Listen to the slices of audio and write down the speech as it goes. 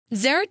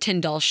Zara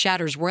Tindall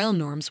shatters royal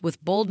norms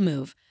with bold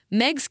move,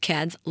 Meg's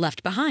kids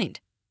left behind.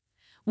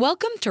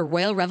 Welcome to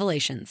Royal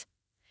Revelations.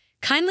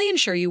 Kindly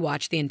ensure you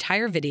watch the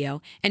entire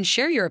video and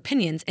share your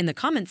opinions in the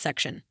comments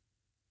section.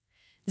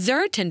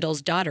 Zara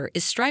Tindall's daughter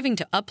is striving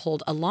to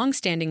uphold a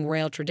long-standing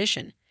royal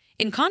tradition,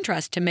 in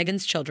contrast to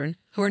Meghan's children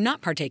who are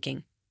not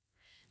partaking.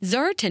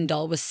 Zara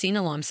Tindall was seen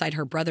alongside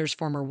her brother's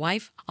former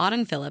wife,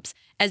 Autumn Phillips,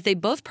 as they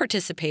both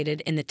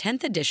participated in the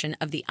 10th edition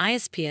of the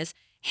ISPS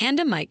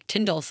Handa Mike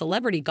Tindall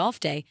Celebrity Golf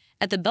Day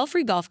at the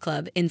Belfry Golf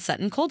Club in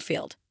Sutton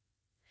Coldfield.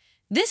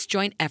 This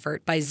joint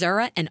effort by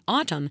Zara and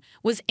Autumn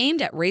was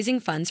aimed at raising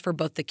funds for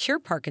both the Cure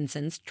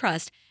Parkinson's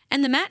Trust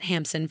and the Matt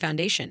Hampson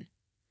Foundation,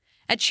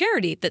 a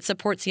charity that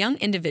supports young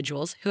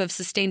individuals who have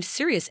sustained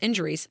serious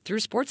injuries through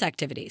sports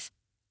activities.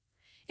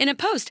 In a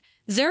post,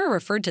 Zara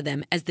referred to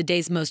them as the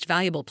day's most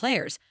valuable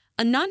players,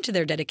 a nod to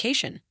their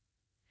dedication.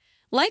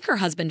 Like her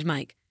husband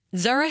Mike,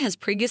 Zara has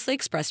previously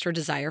expressed her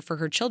desire for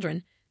her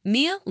children,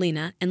 Mia,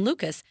 Lena, and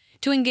Lucas,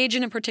 to engage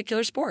in a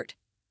particular sport.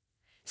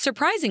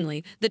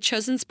 Surprisingly, the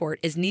chosen sport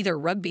is neither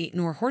rugby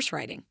nor horse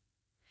riding.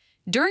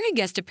 During a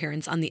guest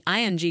appearance on the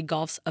ING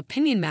Golf's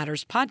Opinion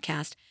Matters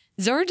podcast,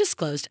 Zara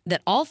disclosed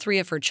that all three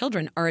of her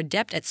children are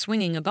adept at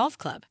swinging a golf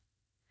club.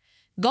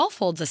 Golf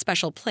holds a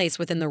special place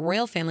within the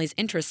royal family's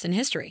interests and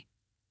history.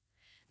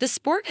 The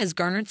sport has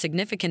garnered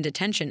significant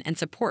attention and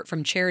support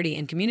from charity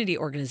and community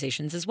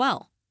organizations as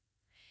well.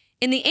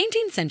 In the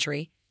 18th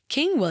century,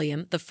 King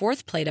William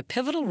IV played a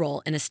pivotal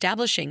role in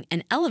establishing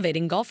and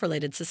elevating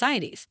golf-related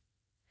societies.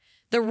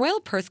 The Royal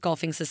Perth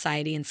Golfing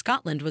Society in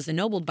Scotland was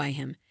ennobled by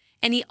him,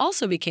 and he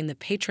also became the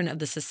patron of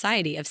the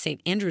Society of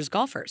St. Andrews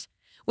Golfers,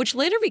 which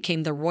later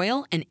became the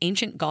Royal and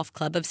Ancient Golf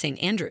Club of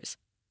St. Andrews.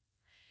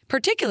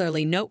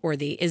 Particularly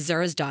noteworthy is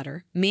Zara's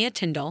daughter, Mia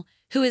Tindall,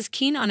 who is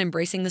keen on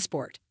embracing the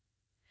sport.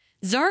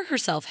 Zara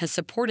herself has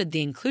supported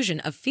the inclusion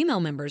of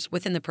female members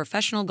within the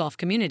professional golf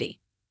community.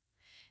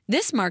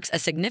 This marks a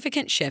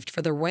significant shift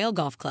for the Royal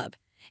Golf Club,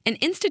 an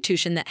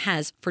institution that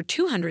has, for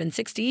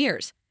 260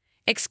 years,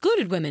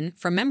 excluded women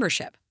from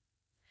membership.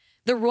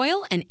 The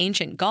Royal and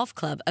Ancient Golf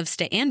Club of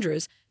St.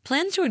 Andrews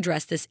plans to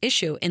address this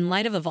issue in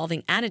light of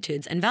evolving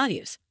attitudes and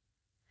values.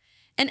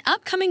 An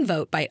upcoming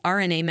vote by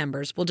RNA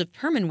members will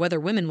determine whether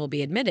women will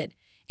be admitted,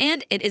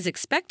 and it is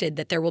expected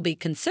that there will be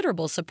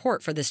considerable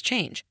support for this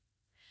change.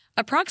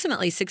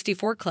 Approximately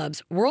 64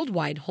 clubs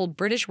worldwide hold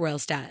British royal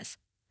status,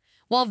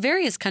 while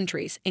various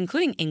countries,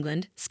 including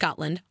England,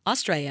 Scotland,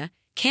 Australia,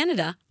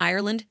 Canada,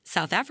 Ireland,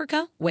 South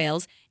Africa,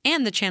 Wales,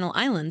 and the Channel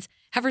Islands,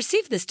 have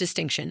received this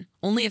distinction.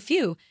 Only a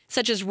few,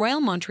 such as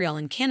Royal Montreal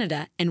in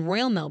Canada and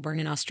Royal Melbourne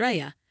in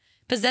Australia,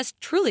 possess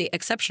truly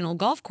exceptional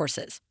golf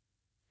courses.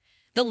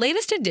 The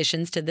latest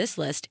additions to this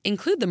list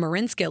include the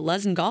Marinska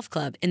Luzern Golf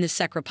Club in the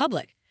Czech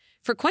Republic,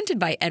 frequented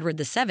by Edward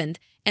VII,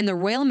 and the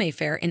Royal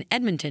Mayfair in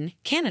Edmonton,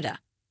 Canada.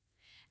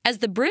 As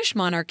the British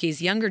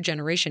monarchy's younger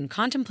generation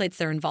contemplates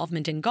their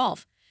involvement in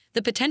golf,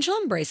 the potential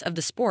embrace of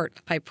the sport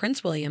by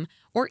Prince William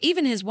or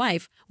even his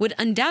wife would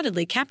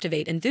undoubtedly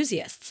captivate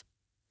enthusiasts.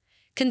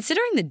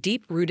 Considering the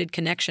deep-rooted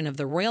connection of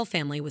the royal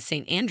family with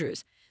St.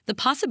 Andrews, the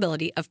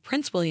possibility of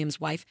Prince William's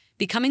wife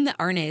becoming the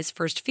RNA's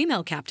first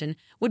female captain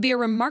would be a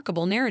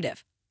remarkable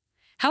narrative.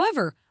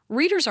 However,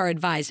 readers are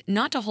advised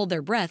not to hold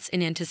their breaths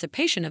in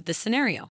anticipation of this scenario.